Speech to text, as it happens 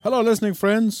Hello listening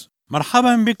friends.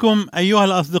 مرحبا بكم أيها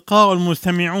الأصدقاء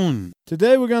المستمعون.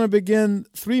 Today we're going to begin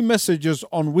 3 messages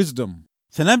on wisdom.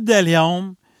 سنبدأ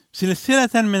اليوم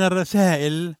سلسلة من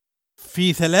الرسائل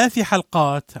في 3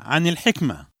 حلقات عن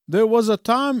الحكمة. There was a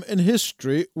time in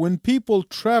history when people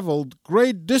traveled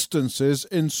great distances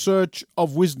in search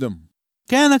of wisdom.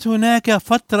 كانت هناك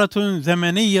فترة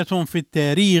زمنية في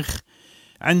التاريخ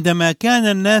عندما كان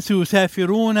الناس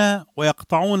يسافرون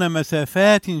ويقطعون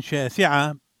مسافات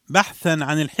شاسعة بحثا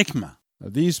عن الحكمة.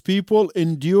 These people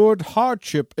endured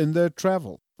hardship in their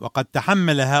travel. وقد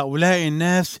تحمل هؤلاء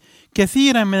الناس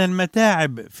كثيرا من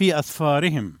المتاعب في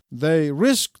أسفارهم. They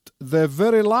risked their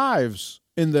very lives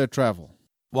in their travel.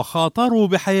 وخاطروا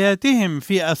بحياتهم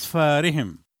في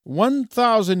أسفارهم.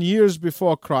 1,000 years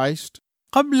before Christ,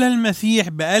 قبل المسيح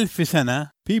ب1000 سنة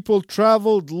people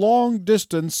traveled long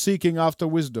distance seeking after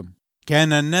wisdom.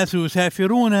 كان الناس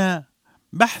يسافرون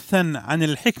بحثا عن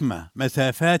الحكمة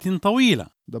مسافات طويلة.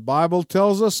 The Bible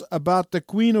tells us about the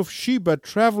Queen of Sheba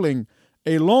traveling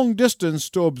a long distance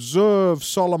to observe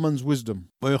Solomon's wisdom.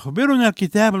 ويخبرنا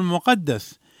الكتاب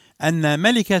المقدس أن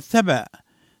ملكة سبأ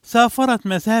سافرت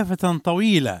مسافة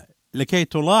طويلة لكي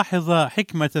تلاحظ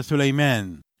حكمة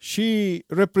سليمان. She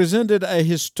represented a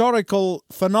historical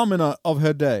phenomena of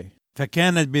her day.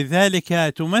 فكانت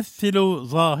بذلك تمثل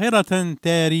ظاهرة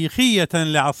تاريخية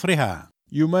لعصرها.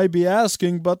 You may be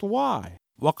asking, but why?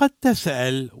 وقد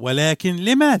تسأل ولكن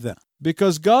لماذا؟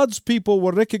 Because God's people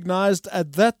were recognized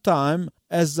at that time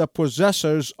as the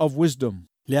possessors of wisdom.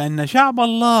 لأن شعب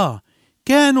الله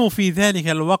كانوا في ذلك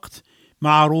الوقت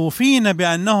معروفين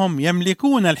بأنهم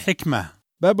يملكون الحكمة.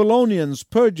 Babylonians,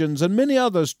 Persians, and many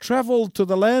others traveled to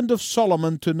the land of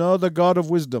Solomon to know the God of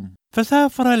wisdom.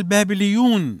 فسافر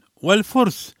البابليون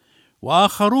والفرس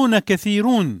وآخرون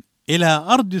كثيرون إلى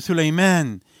أرض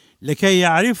سليمان لكي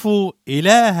يعرفوا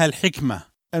إله الحكمة.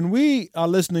 And we, our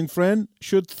listening friend,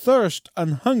 should thirst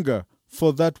and hunger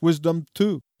for that wisdom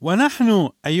too. ونحن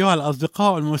أيها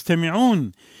الأصدقاء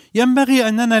المستمعون ينبغي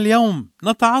أننا اليوم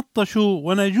نتعطش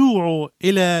ونجوع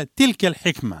إلى تلك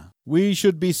الحكمة. We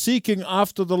should be seeking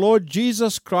after the Lord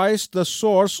Jesus Christ, the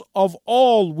source of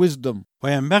all wisdom.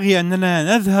 وينبغي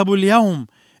أننا نذهب اليوم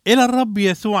إلى الرب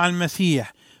يسوع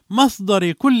المسيح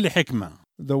مصدر كل حكمة.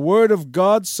 The word of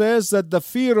God says that the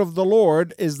fear of the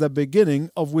Lord is the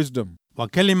beginning of wisdom.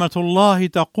 وكلمة الله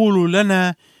تقول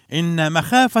لنا إن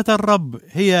مخافة الرب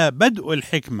هي بدء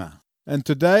الحكمة. And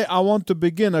today I want to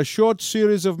begin a short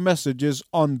series of messages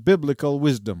on biblical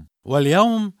wisdom.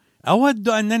 واليوم أود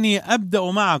أنني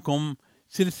أبدأ معكم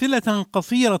سلسلة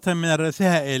قصيرة من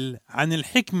الرسائل عن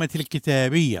الحكمة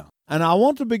الكتابية. And I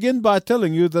want to begin by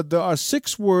telling you that there are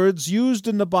 6 words used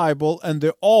in the Bible and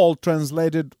they're all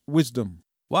translated wisdom.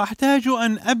 وأحتاج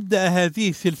أن أبدأ هذه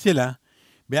السلسلة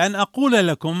بأن أقول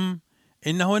لكم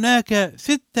إن هناك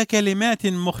 6 كلمات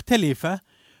مختلفة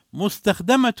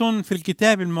مستخدمة في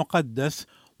الكتاب المقدس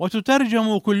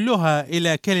وتترجم كلها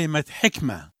إلى كلمة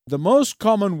حكمة. The most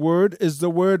common word is the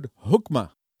word حكمة.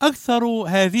 أكثر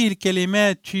هذه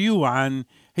الكلمات شيوعا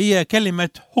هي كلمة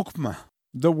حكمة.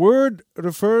 The word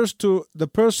refers to the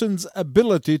person's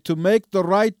ability to make the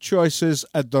right choices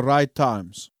at the right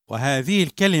times. وهذه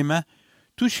الكلمة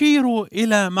تشير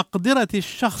إلى مقدرة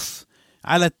الشخص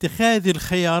على اتخاذ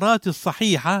الخيارات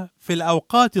الصحيحة في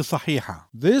الأوقات الصحيحة.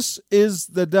 This is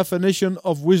the definition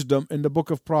of wisdom in the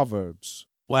book of Proverbs.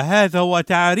 وهذا هو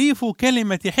تعريف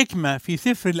كلمة حكمة في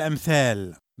سفر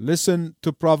الأمثال. Listen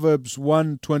to Proverbs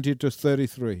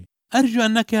 1:20-33. أرجو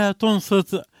أنك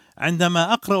تنصت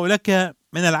عندما أقرأ لك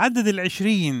من العدد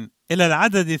 20 إلى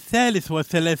العدد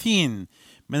 33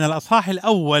 من الأصحاح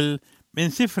الأول من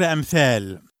سفر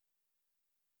أمثال.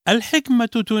 الحكمة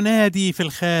تنادي في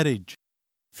الخارج،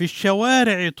 في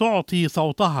الشوارع تعطي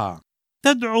صوتها،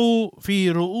 تدعو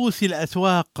في رؤوس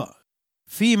الأسواق،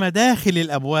 في مداخل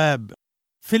الأبواب،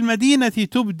 في المدينة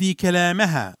تبدي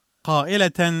كلامها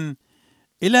قائلة: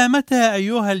 إلى متى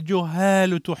أيها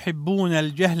الجهال تحبون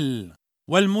الجهل،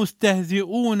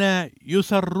 والمستهزئون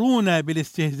يسرون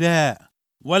بالاستهزاء،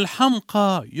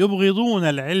 والحمقى يبغضون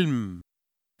العلم.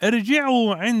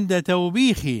 ارجعوا عند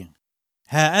توبيخي،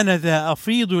 ها أنا ذا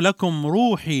أفيض لكم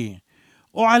روحي،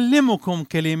 أعلمكم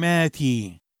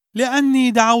كلماتي،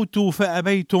 لأني دعوت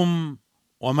فأبيتم،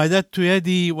 ومددت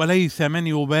يدي وليس من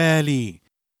يبالي،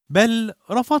 بل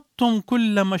رفضتم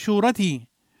كل مشورتي،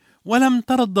 ولم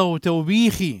ترضوا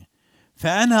توبيخي.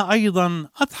 فأنا أيضا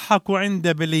أضحك عند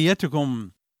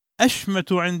بليتكم،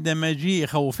 أشمت عند مجيء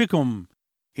خوفكم.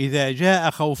 إذا جاء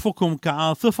خوفكم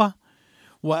كعاصفة،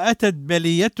 وأتت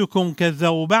بليتكم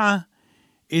كالزوبعة،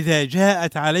 إذا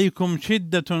جاءت عليكم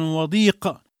شدة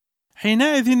وضيق،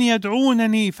 حينئذ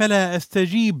يدعونني فلا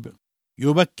أستجيب،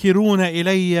 يبكرون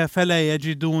إلي فلا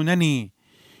يجدونني،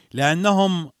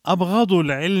 لأنهم أبغضوا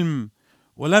العلم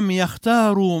ولم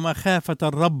يختاروا مخافة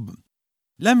الرب.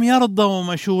 لم يرضوا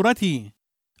مشورتي،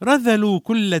 رذلوا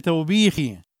كل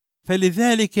توبيخي،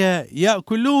 فلذلك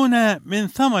يأكلون من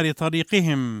ثمر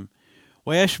طريقهم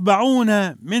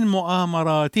ويشبعون من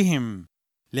مؤامراتهم،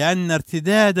 لأن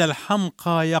ارتداد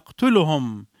الحمقى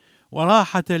يقتلهم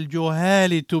وراحة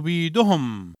الجهال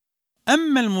تبيدهم.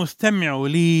 أما المستمع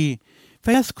لي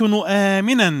فيسكن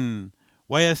آمنا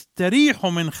ويستريح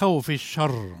من خوف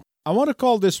الشر. I want to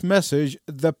call this message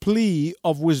the plea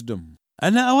of wisdom.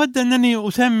 أنا أود أنني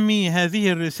أسمي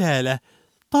هذه الرسالة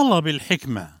طلب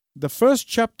الحكمة. The first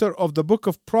chapter of the book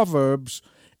of Proverbs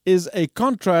is a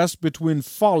contrast between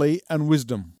folly and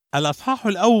wisdom. الأصحاح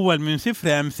الأول من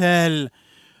سفر أمثال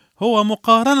هو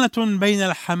مقارنة بين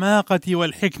الحماقة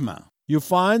والحكمة. You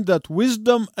find that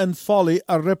wisdom and folly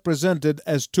are represented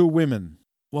as two women.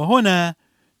 وهنا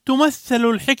تمثل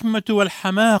الحكمة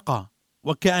والحماقة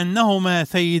وكأنهما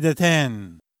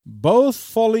سيدتان. Both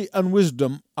folly and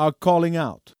wisdom are calling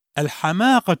out.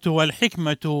 الحماقة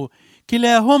والحكمة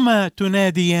كلاهما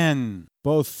تناديان.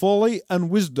 Both folly and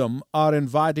wisdom are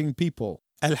inviting people.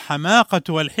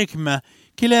 الحماقة والحكمة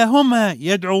كلاهما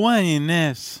يدعوان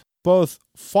الناس. Both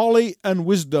folly and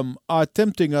wisdom are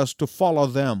tempting us to follow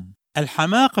them.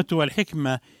 الحماقة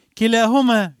والحكمة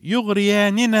كلاهما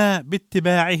يغرياننا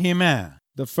باتباعهما.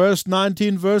 The first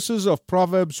 19 verses of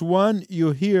Proverbs 1,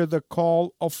 you hear the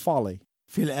call of folly.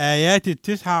 في الآيات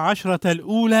 19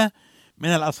 الأولى من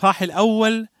الأصحاح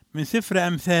الأول من سفر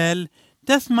أمثال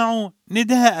تسمع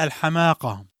نداء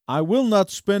الحماقة. I will not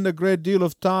spend a great deal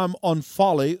of time on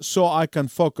folly so I can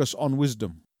focus on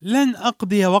wisdom. لن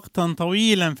أقضي وقتا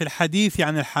طويلا في الحديث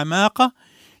عن الحماقة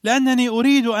لأنني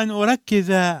أريد أن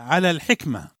أركز على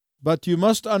الحكمة. But you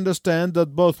must understand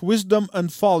that both wisdom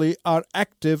and folly are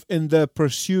active in the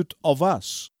pursuit of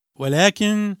us.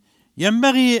 ولكن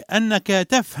ينبغي أنك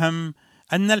تفهم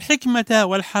أن الحكمة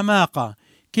والحماقة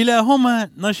كلاهما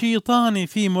نشيطان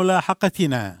في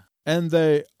ملاحقتنا. And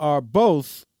they are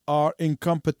both in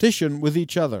competition with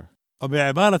each other.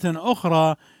 وبعبارة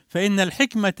أخرى فإن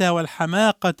الحكمة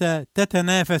والحماقة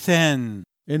تتنافسان.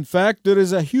 In fact, there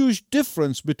is a huge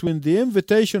difference between the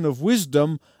invitation of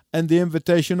wisdom and the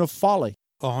invitation of folly.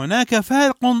 وهناك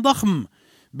فارق ضخم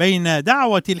بين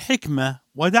دعوة الحكمة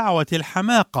ودعوة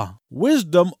الحماقة.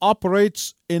 Wisdom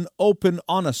operates in open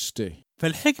honesty.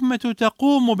 فالحكمة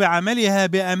تقوم بعملها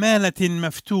بأمانة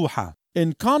مفتوحة.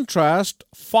 In contrast,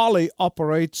 folly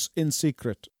operates in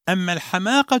secret. أما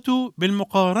الحماقة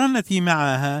بالمقارنة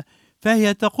معها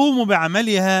فهي تقوم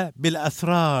بعملها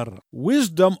بالأسرار.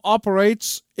 Wisdom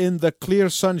operates in the clear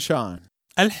sunshine.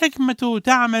 الحكمة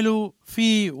تعمل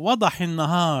في وضح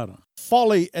النهار.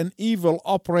 Folly and evil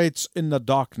operates in the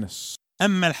darkness.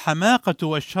 أما الحماقة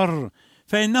والشر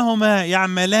فإنهما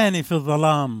يعملان في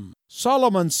الظلام.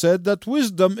 Solomon said that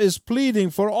wisdom is pleading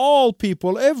for all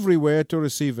people everywhere to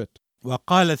receive it.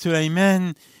 وقال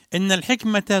سليمان إن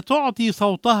الحكمة تعطي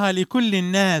صوتها لكل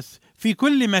الناس في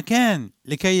كل مكان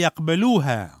لكي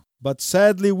يقبلوها. But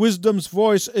sadly, wisdom's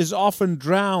voice is often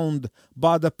drowned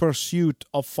by the pursuit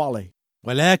of folly.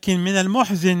 ولكن من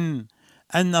المحزن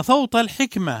أن صوت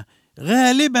الحكمة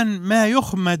غالبا ما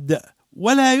يخمد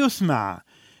ولا يسمع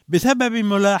بسبب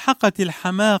ملاحقة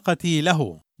الحماقة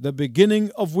له. The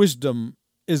beginning of wisdom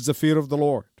is the fear of the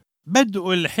Lord.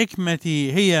 بدء الحكمة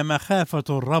هي مخافة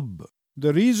الرب.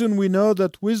 The reason we know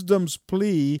that wisdom's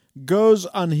plea goes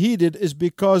unheeded is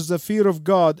because the fear of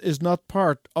God is not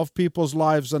part of people's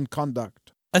lives and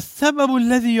conduct. السبب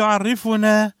الذي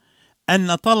يعرفنا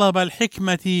أن طلب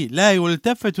الحكمة لا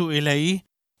يلتفت إليه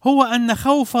هو أن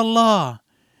خوف الله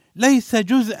ليس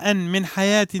جزءا من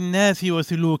حياة الناس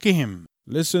وسلوكهم.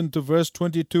 Listen to verse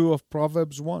 22 of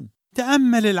Proverbs 1.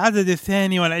 تأمل العدد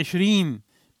 22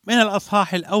 من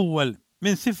الأصحاح الأول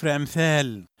من سفر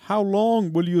أمثال. How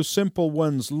long will you simple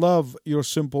ones love your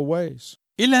simple ways?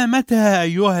 إلى متى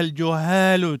أيها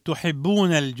الجهال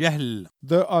تحبون الجهل؟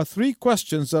 There are three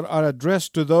questions that are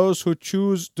addressed to those who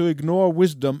choose to ignore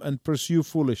wisdom and pursue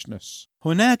foolishness.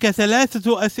 هناك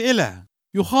 3 أسئلة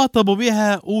يخاطب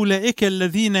بها أولئك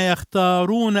الذين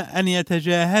يختارون أن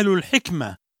يتجاهلوا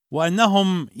الحكمة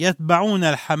وأنهم يتبعون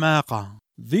الحماقة.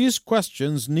 These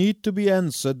questions need to be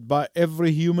answered by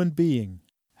every human being.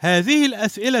 هذه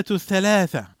الأسئلة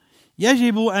 3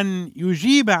 يجب أن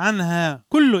يجيب عنها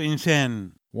كل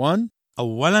إنسان. 1.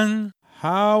 أولاً،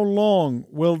 How long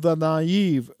will the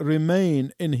naive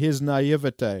remain in his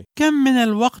naivete? كم من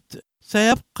الوقت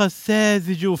سيبقى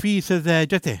الساذج في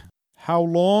سذاجته؟ How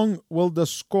long will the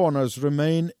scorners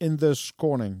remain in their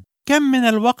scorning? كم من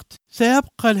الوقت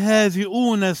سيبقى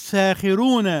الهازئون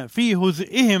الساخرون في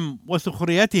هزئهم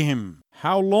وسخريتهم؟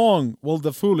 How long will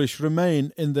the foolish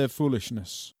remain in their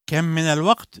foolishness? كم من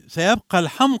الوقت سيبقى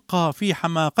الحمقى في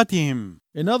حماقتهم؟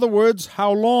 In other words,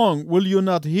 how long will you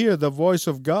not hear the voice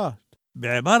of God?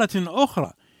 بعبارة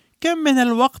أخرى، كم من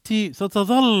الوقت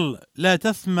ستظل لا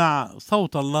تسمع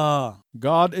صوت الله؟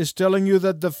 God is telling you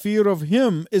that the fear of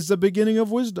Him is the beginning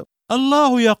of wisdom.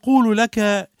 الله يقول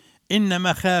لك إن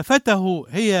مخافته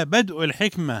هي بدء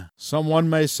الحكمة. Someone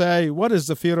may say, what is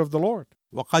the fear of the Lord?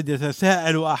 وقد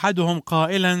يتساءل أحدهم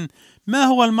قائلا: ما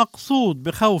هو المقصود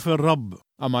بخوف الرب؟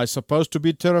 Am I supposed to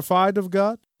be terrified of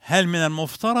God? هل من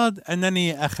المفترض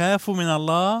أنني أخاف من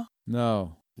الله؟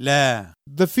 No. لا.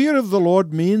 The fear of the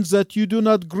Lord means that you do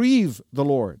not grieve the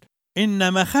Lord.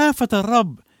 إن مخافة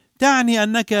الرب تعني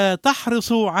أنك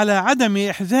تحرص على عدم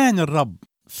إحزان الرب.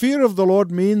 Fear of the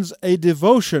Lord means a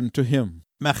devotion to Him.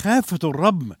 مخافة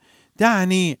الرب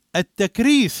تعني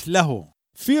التكريس له.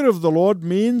 Fear of the Lord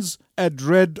means a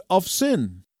dread of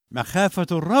sin. مخافة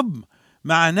الرب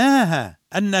معناها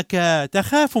أنك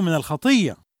تخاف من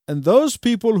الخطية. And those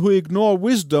people who ignore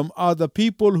wisdom are the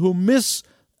people who miss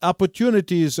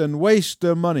opportunities and waste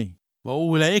their money.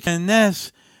 وأولئك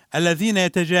الناس الذين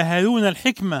يتجاهلون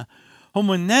الحكمة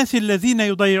هم الناس الذين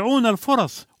يضيعون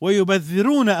الفرص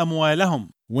ويبذرون أموالهم.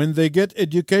 When they get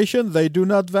education, they do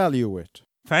not value it.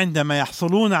 فعندما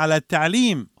يحصلون على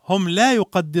التعليم هم لا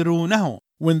يقدرونه.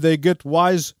 When they get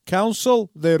wise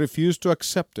counsel, they refuse to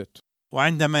accept it.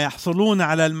 وعندما يحصلون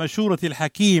على المشورة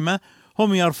الحكيمة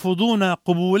هم يرفضون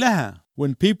قبولها.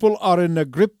 When people are in a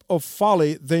grip of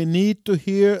folly, they need to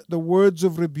hear the words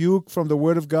of rebuke from the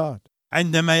Word of God.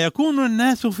 عندما يكون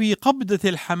الناس في قبضة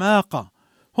الحماقة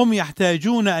هم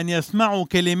يحتاجون أن يسمعوا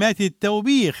كلمات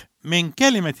التوبيخ من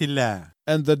كلمة الله.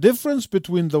 And the difference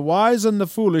between the wise and the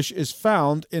foolish is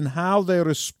found in how they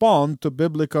respond to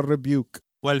biblical rebuke.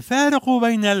 والفارق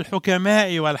بين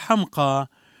الحكماء والحمقى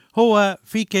هو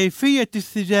في كيفية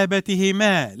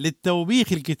استجابتهما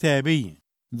للتوبيخ الكتابي.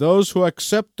 Those who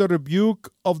accept the rebuke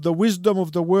of the wisdom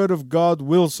of the Word of God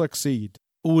will succeed.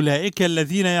 أولئك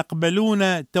الذين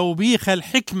يقبلون توبيخ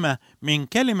الحكمة من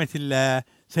كلمة الله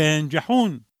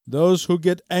سينجحون. Those who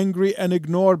get angry and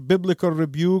ignore biblical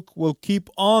rebuke will keep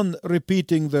on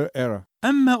repeating their error.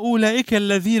 أما أولئك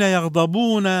الذين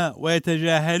يغضبون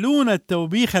ويتجاهلون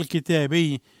التوبيخ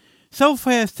الكتابي سوف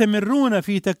يستمرون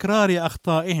في تكرار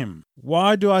أخطائهم.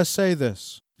 Why do I say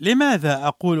this? لماذا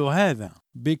أقول هذا؟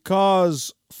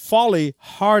 Because folly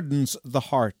hardens the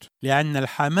heart. لأن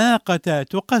الحماقة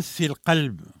تقسي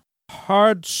القلب.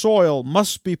 Hard soil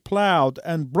must be plowed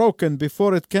and broken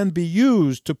before it can be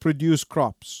used to produce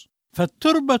crops.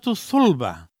 فالتربة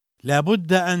الصلبة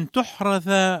لابد أن تحرث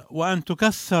وأن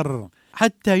تكسر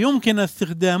حتى يمكن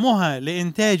استخدامها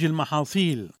لإنتاج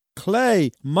المحاصيل.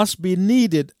 Clay must be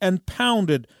kneaded and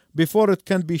pounded before it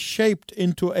can be shaped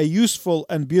into a useful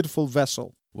and beautiful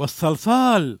vessel.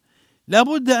 والصلصال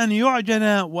لابد أن يعجن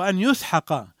وأن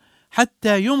يسحق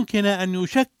حتى يمكن أن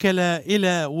يشكل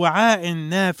إلى وعاء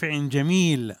نافع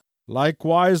جميل.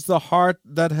 Likewise, the heart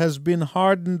that has been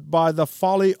hardened by the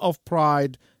folly of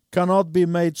pride cannot be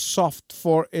made soft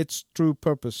for its true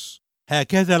purpose.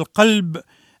 هكذا القلب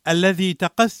الذي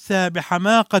تقسى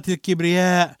بحماقة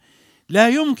الكبرياء لا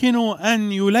يمكن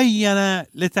أن يلين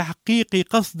لتحقيق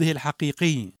قصده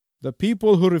الحقيقي. The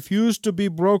people who refuse to be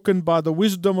broken by the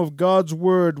wisdom of God's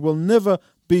word will never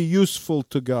be useful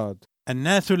to God.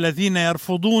 الناس الذين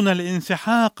يرفضون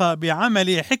الانسحاق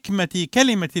بعمل حكمة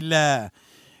كلمة الله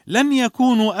لن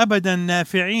يكونوا أبدا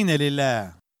نافعين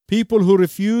لله. People who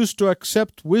refuse to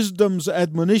accept wisdom's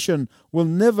admonition will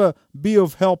never be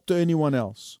of help to anyone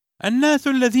else. الناس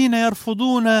الذين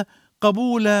يرفضون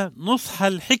قبول نصح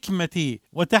الحكمة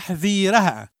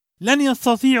وتحذيرها لن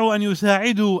يستطيعوا أن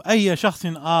يساعدوا أي شخص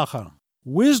آخر.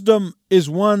 Wisdom is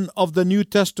one of the New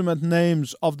Testament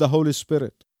names of the Holy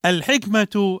Spirit.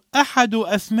 الحكمة أحد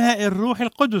أسماء الروح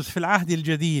القدس في العهد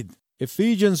الجديد.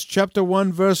 Ephesians chapter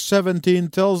 1 verse 17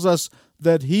 tells us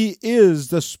that he is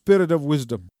the spirit of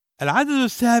wisdom. العدد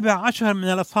 17 من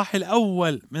الأصحاح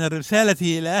الأول من الرسالة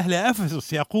إلى أهل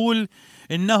أفسس يقول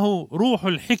إنه روح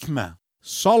الحكمة.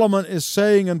 Solomon is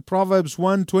saying in Proverbs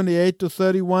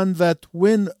 1:28-31 that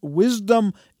when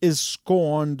wisdom is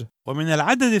scorned, ومن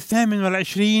العدد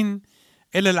 28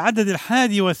 إلى العدد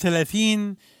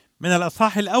 31 من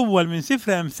الأصحاح الأول من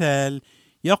سفر أمثال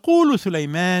يقول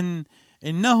سليمان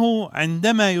إنه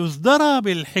عندما يصدر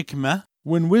بالحكمة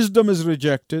when wisdom is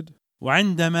rejected,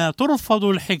 وعندما ترفض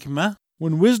الحكمة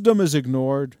when wisdom is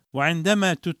ignored,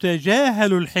 وعندما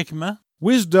تتجاهل الحكمة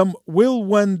wisdom will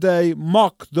one day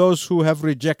mock those who have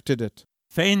rejected it.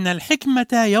 فإن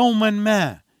الحكمة يوما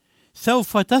ما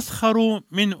سوف تسخر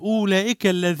من أولئك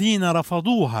الذين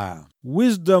رفضوها.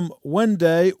 Wisdom one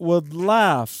day would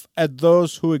laugh at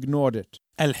those who ignored it.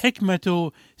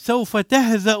 الحكمة سوف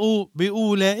تهزأ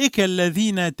بأولئك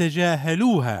الذين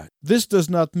تجاهلوها. This does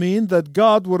not mean that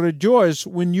God will rejoice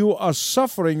when you are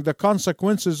suffering the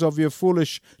consequences of your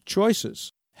foolish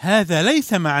choices. هذا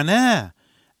ليس معناه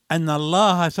أن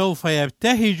الله سوف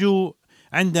يبتهج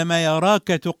عندما يراك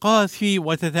تقاسي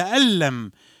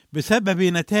وتتألم بسبب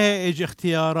نتائج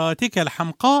اختياراتك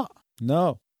الحمقاء.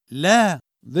 No. لا.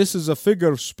 This is a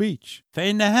figure of speech.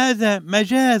 فإن هذا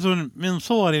مجاز من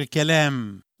صور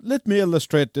الكلام. Let me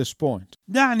illustrate this point.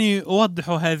 دعني أوضح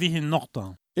هذه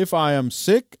النقطة. If I am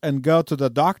sick and go to the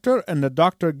doctor and the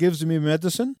doctor gives me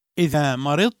medicine, إذا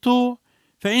مرضت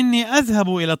فإني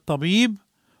أذهب إلى الطبيب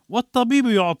والطبيب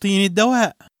يعطيني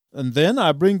الدواء. and then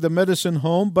I bring the medicine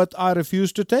home but I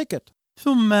refuse to take it.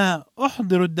 ثم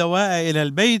أحضر الدواء إلى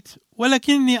البيت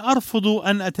ولكني أرفض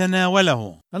أن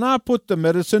أتناوله. And I put the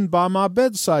medicine by my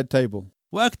bedside table.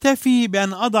 وأكتفي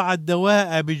بأن أضع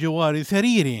الدواء بجوار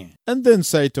سريري. And then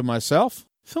say to myself,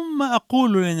 ثم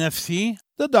أقول لنفسي: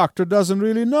 the doctor doesn't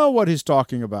really know what he's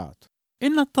talking about.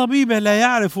 إن الطبيب لا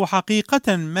يعرف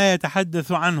حقيقة ما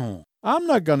يتحدث عنه. I'm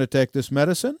not going to take this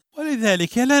medicine.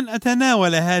 ولذلك لن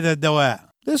أتناول هذا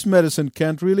الدواء. This medicine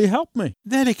can't really help me.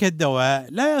 ذلك الدواء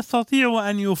لا يستطيع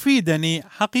أن يفيدني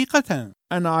حقيقة.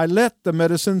 And I let the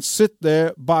medicine sit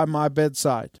there by my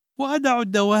bedside. وأدع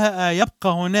الدواء يبقى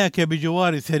هناك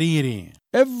بجوار سريري.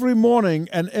 Every morning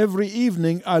and every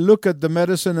evening I look at the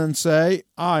medicine and say,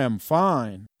 I am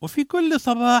fine. وفي كل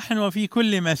صباح وفي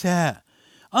كل مساء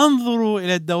أنظر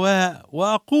إلى الدواء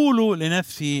وأقول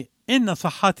لنفسي: إن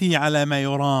صحتي على ما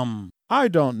يرام. I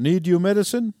don't need your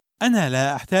medicine. أنا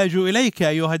لا أحتاج إليك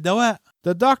أيها الدواء.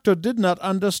 The doctor did not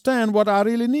understand what I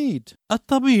really need.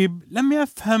 الطبيب لم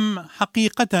يفهم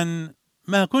حقيقة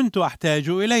ما كنت أحتاج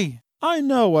إليه. I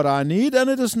know what I need and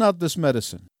it is not this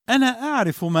medicine. أنا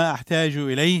أعرف ما أحتاج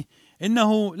إليه،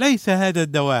 إنه ليس هذا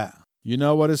الدواء. You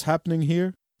know what is happening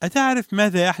here? أتعرف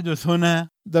ماذا يحدث هنا؟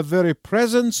 The very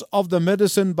presence of the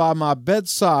medicine by my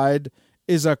bedside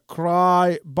is a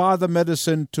cry by the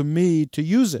medicine to me to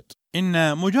use it.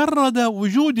 إن مجرد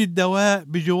وجود الدواء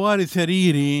بجوار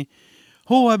سريري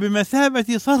هو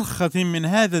بمثابة صرخة من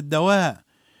هذا الدواء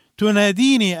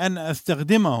تناديني أن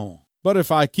أستخدمه. But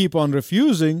if I keep on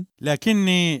refusing,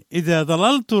 لكني إذا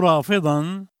ظللت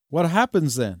رافضا، what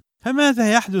happens then?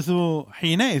 فماذا يحدث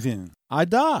حينئذ؟ I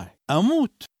die.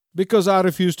 أموت. Because I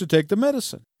refuse to take the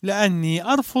medicine. لأني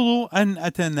أرفض أن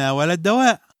أتناول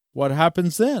الدواء. What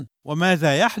happens then?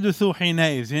 وماذا يحدث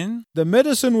حينئذ؟ The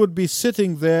medicine would be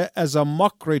sitting there as a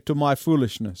mockery to my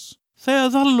foolishness.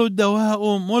 سيظل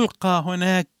الدواء ملقى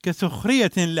هناك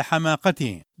كسخرية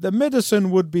لحماقتي. The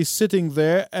medicine would be sitting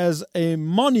there as a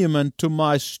monument to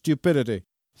my stupidity.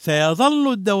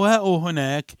 سيظل الدواء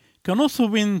هناك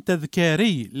كنصب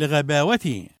تذكاري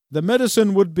لغباوتي. The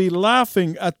medicine would be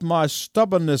laughing at my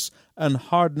stubbornness and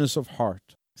hardness of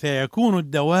heart. سيكون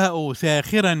الدواء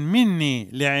ساخرا مني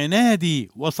لعنادي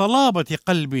وصلابة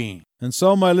قلبي. And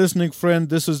so, my listening friend,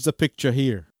 this is the picture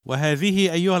here.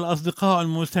 وهذه أيها الأصدقاء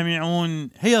المستمعون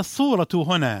هي الصورة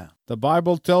هنا. The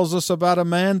Bible tells us about a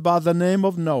man by the name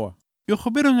of Noah.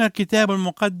 يخبرنا الكتاب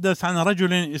المقدس عن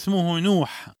رجل اسمه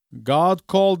نوح. God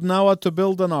called Noah to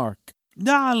build an ark.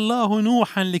 دعا الله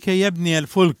نوحا لكي يبني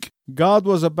الفلك. God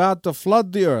was about to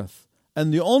flood the earth,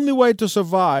 and the only way to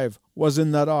survive was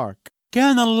in that ark.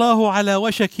 كان الله على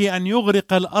وشك أن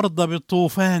يغرق الأرض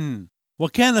بالطوفان،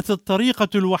 وكانت الطريقة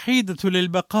الوحيدة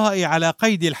للبقاء على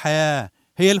قيد الحياة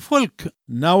هي الفلك.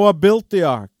 Noah built the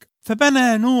ark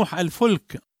فبنى نوح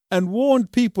الفلك and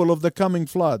warned people of the coming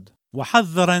flood.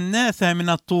 وحذر الناس من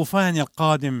الطوفان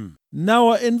القادم.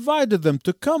 Noah invited them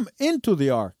to come into the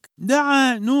ark.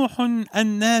 دعا نوح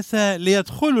الناس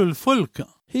ليدخلوا الفلك.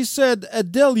 He said, a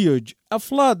deluge, a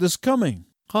flood is coming.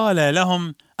 قال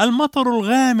لهم: المطر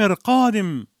الغامر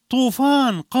قادم،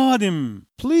 طوفان قادم.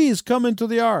 Please come into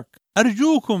the ark.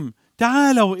 أرجوكم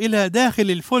تعالوا إلى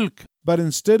داخل الفلك. But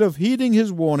instead of heeding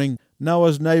his warning,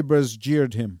 Noah's neighbors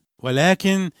jeered him.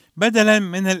 ولكن بدلا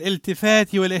من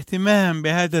الالتفات والاهتمام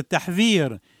بهذا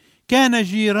التحذير، كان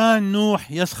جيران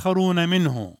نوح يسخرون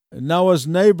منه. Noah's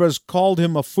neighbors called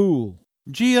him a fool.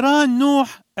 جيران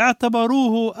نوح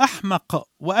اعتبروه أحمق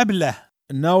وأبله.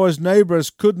 Noah's neighbors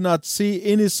could not see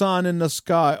any sign in the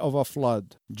sky of a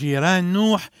flood. جيران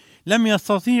نوح لم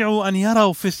يستطيعوا أن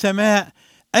يروا في السماء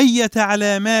أي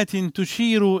علامات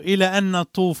تشير إلى أن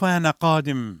الطوفان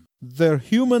قادم. Their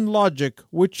human logic,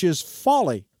 which is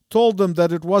folly, told them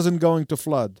that it wasn't going to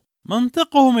flood.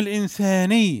 منطقهم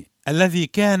الإنساني الذي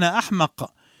كان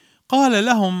أحمق قال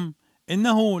لهم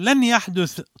إنه لن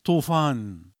يحدث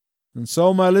طوفان. And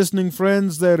so, my listening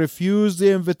friends, they refused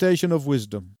the invitation of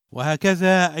wisdom.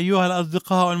 وهكذا أيها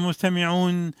الأصدقاء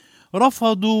المستمعون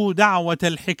رفضوا دعوة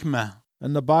الحكمة.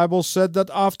 And the Bible said that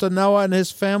after Noah and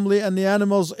his family and the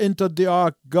animals entered the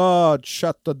ark, God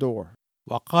shut the door.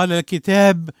 وقال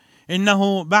الكتاب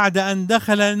إنه بعد أن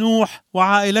دخل نوح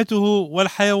وعائلته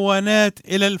والحيوانات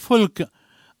إلى الفلك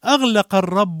أغلق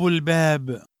الرب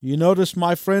الباب. You notice,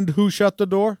 my friend, who shut the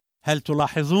door? هل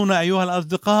تلاحظون أيها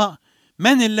الأصدقاء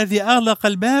من الذي أغلق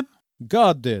الباب؟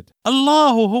 God did.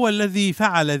 الله هو الذي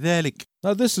فعل ذلك.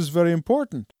 Now this is very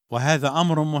important. وهذا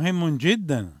أمر مهم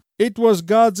جدا. It was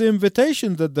God's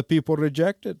invitation that the people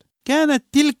rejected. كانت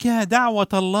تلك دعوة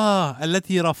الله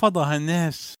التي رفضها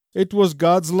الناس. It was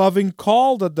God's loving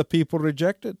call that the people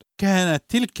rejected. كانت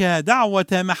تلك دعوة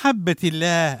محبة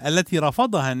الله التي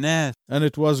رفضها الناس. And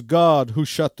it was God who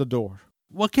shut the door.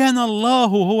 وكان الله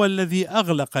هو الذي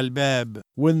أغلق الباب.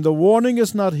 When the warning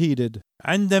is not heeded,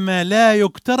 عندما لا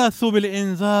يكترث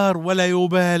بالإنذار ولا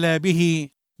يبالى به.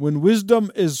 when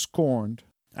wisdom is scorned,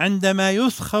 عندما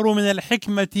يسخر من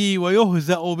الحكمة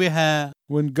ويهزأ بها.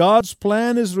 when God's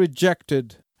plan is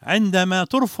rejected, عندما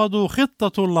ترفض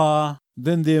خطة الله.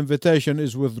 then the invitation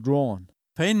is withdrawn.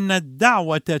 فإن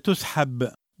الدعوة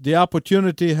تسحب. The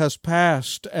opportunity has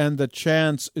passed and the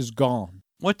chance is gone.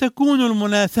 وتكون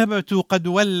المناسبة قد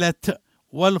ولت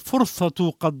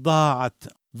والفرصة قد ضاعت.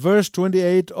 Verse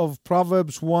 28 of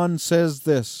Proverbs 1 says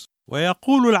this.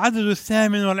 ويقول العدد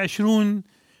 28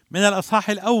 من الأصحاح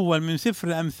الأول من سفر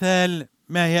الأمثال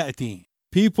ما يأتي.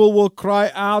 People will cry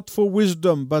out for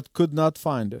wisdom but could not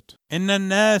find it. إن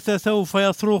الناس سوف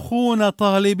يصرخون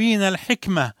طالبين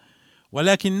الحكمة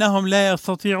ولكنهم لا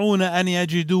يستطيعون أن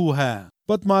يجدوها.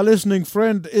 But my listening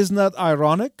friend, isn't that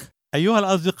ironic? أيها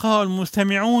الأصدقاء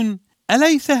المستمعون،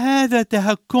 أليس هذا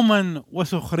تهكما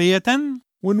وسخرية؟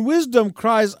 When wisdom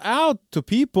cries out to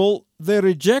people, they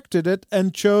rejected it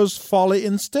and chose folly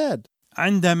instead.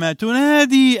 عندما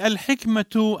تنادي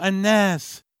الحكمة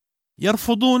الناس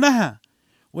يرفضونها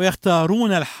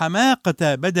ويختارون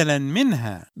الحماقة بدلا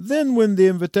منها. Then when the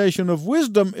invitation of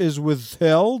wisdom is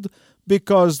withheld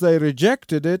because they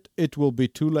rejected it, it will be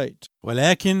too late.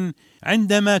 ولكن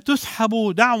عندما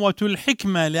تسحب دعوة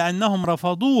الحكمة لأنهم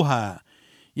رفضوها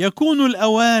يكون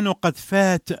الأوان قد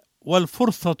فات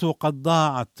والفرصة قد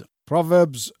ضاعت.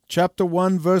 Proverbs chapter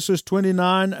 1 verses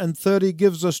 29 and 30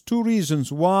 gives us two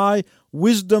reasons why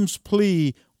wisdom's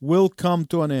plea will come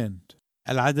to an end.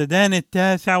 العددان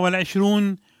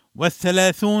 29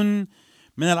 و30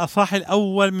 من الأصحاح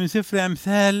الأول من سفر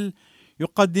أمثال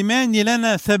يقدمان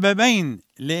لنا سببين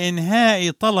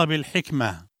لإنهاء طلب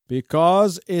الحكمة.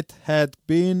 Because it had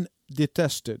been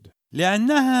detested.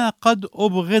 لأنها قد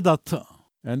أبغضت.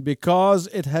 And because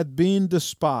it had been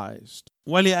despised.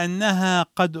 ولأنها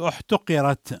قد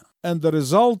احتقرت. And the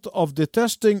result of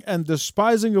detesting and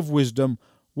despising of wisdom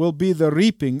will be the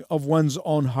reaping of one's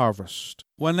own harvest.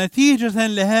 ونتيجة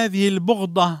لهذه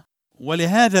البغضة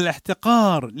ولهذا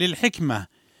الاحتقار للحكمة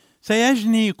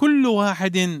سيجني كل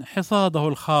واحد حصاده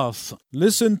الخاص.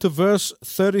 Listen to verse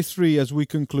 33 as we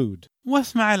conclude.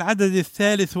 واسمع العدد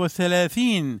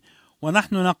 33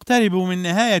 ونحن نقترب من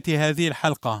نهاية هذه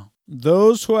الحلقة.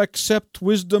 Those who accept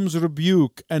wisdom's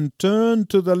rebuke and turn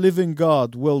to the living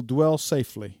God will dwell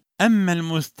safely. أما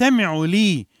المستمع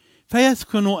لي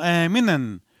فيسكن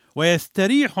آمنا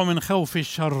ويستريح من خوف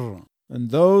الشر. And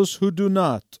those who do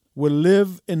not will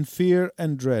live in fear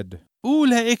and dread.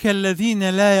 أولئك الذين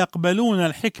لا يقبلون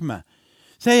الحكمة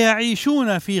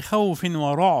سيعيشون في خوف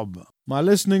ورعب. My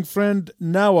listening friend,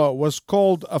 Noah was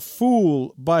called a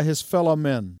fool by his fellow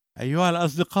men. أيها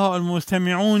الأصدقاء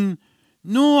المستمعون،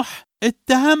 نوح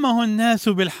اتهمه الناس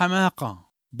بالحماقة.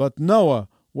 But Noah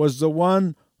was the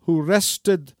one who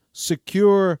rested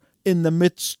secure in the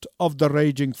midst of the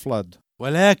raging flood.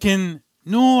 ولكن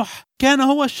نوح كان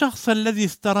هو الشخص الذي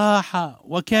استراح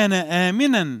وكان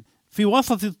آمنا في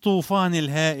وسط الطوفان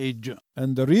الهائج.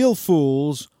 And the real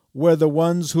fools were the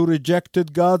ones who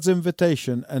rejected God's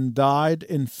invitation and died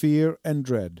in fear and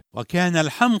dread. وكان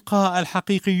الحمقى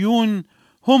الحقيقيون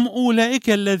هم أولئك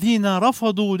الذين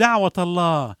رفضوا دعوة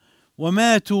الله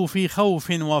وماتوا في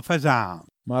خوف وفزع.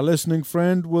 My listening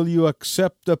friend, will you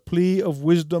accept the plea of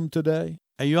wisdom today?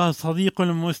 أيها الصديق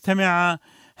المستمع،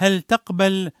 هل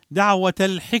تقبل دعوة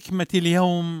الحكمة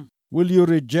اليوم؟ Will you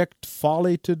reject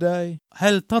folly today?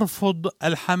 هل ترفض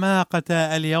الحماقة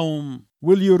اليوم؟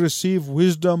 Will you receive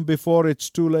wisdom before it's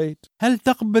too late? هل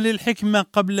تقبل الحكمة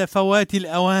قبل فوات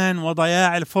الأوان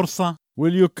وضياع الفرصة؟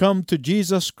 Will you come to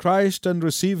Jesus Christ and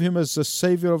receive Him as the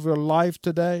Savior of your life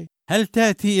today? هل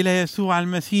تأتي إلى يسوع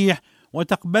المسيح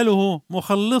وتقبله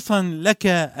مخلصا لك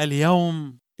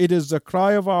اليوم؟ It is the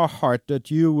cry of our heart that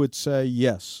you would say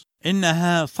yes.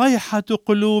 إنها صيحة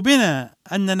قلوبنا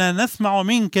أننا نسمع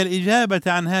منك الإجابة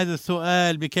عن هذا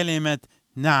السؤال بكلمة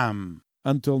نعم.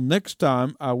 Until next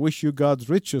time, I wish you God's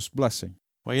richest blessing.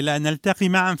 وإلى أن نلتقي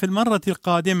معا في المرة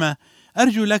القادمة،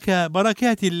 أرجو لك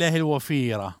بركات الله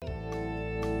الوفيرة.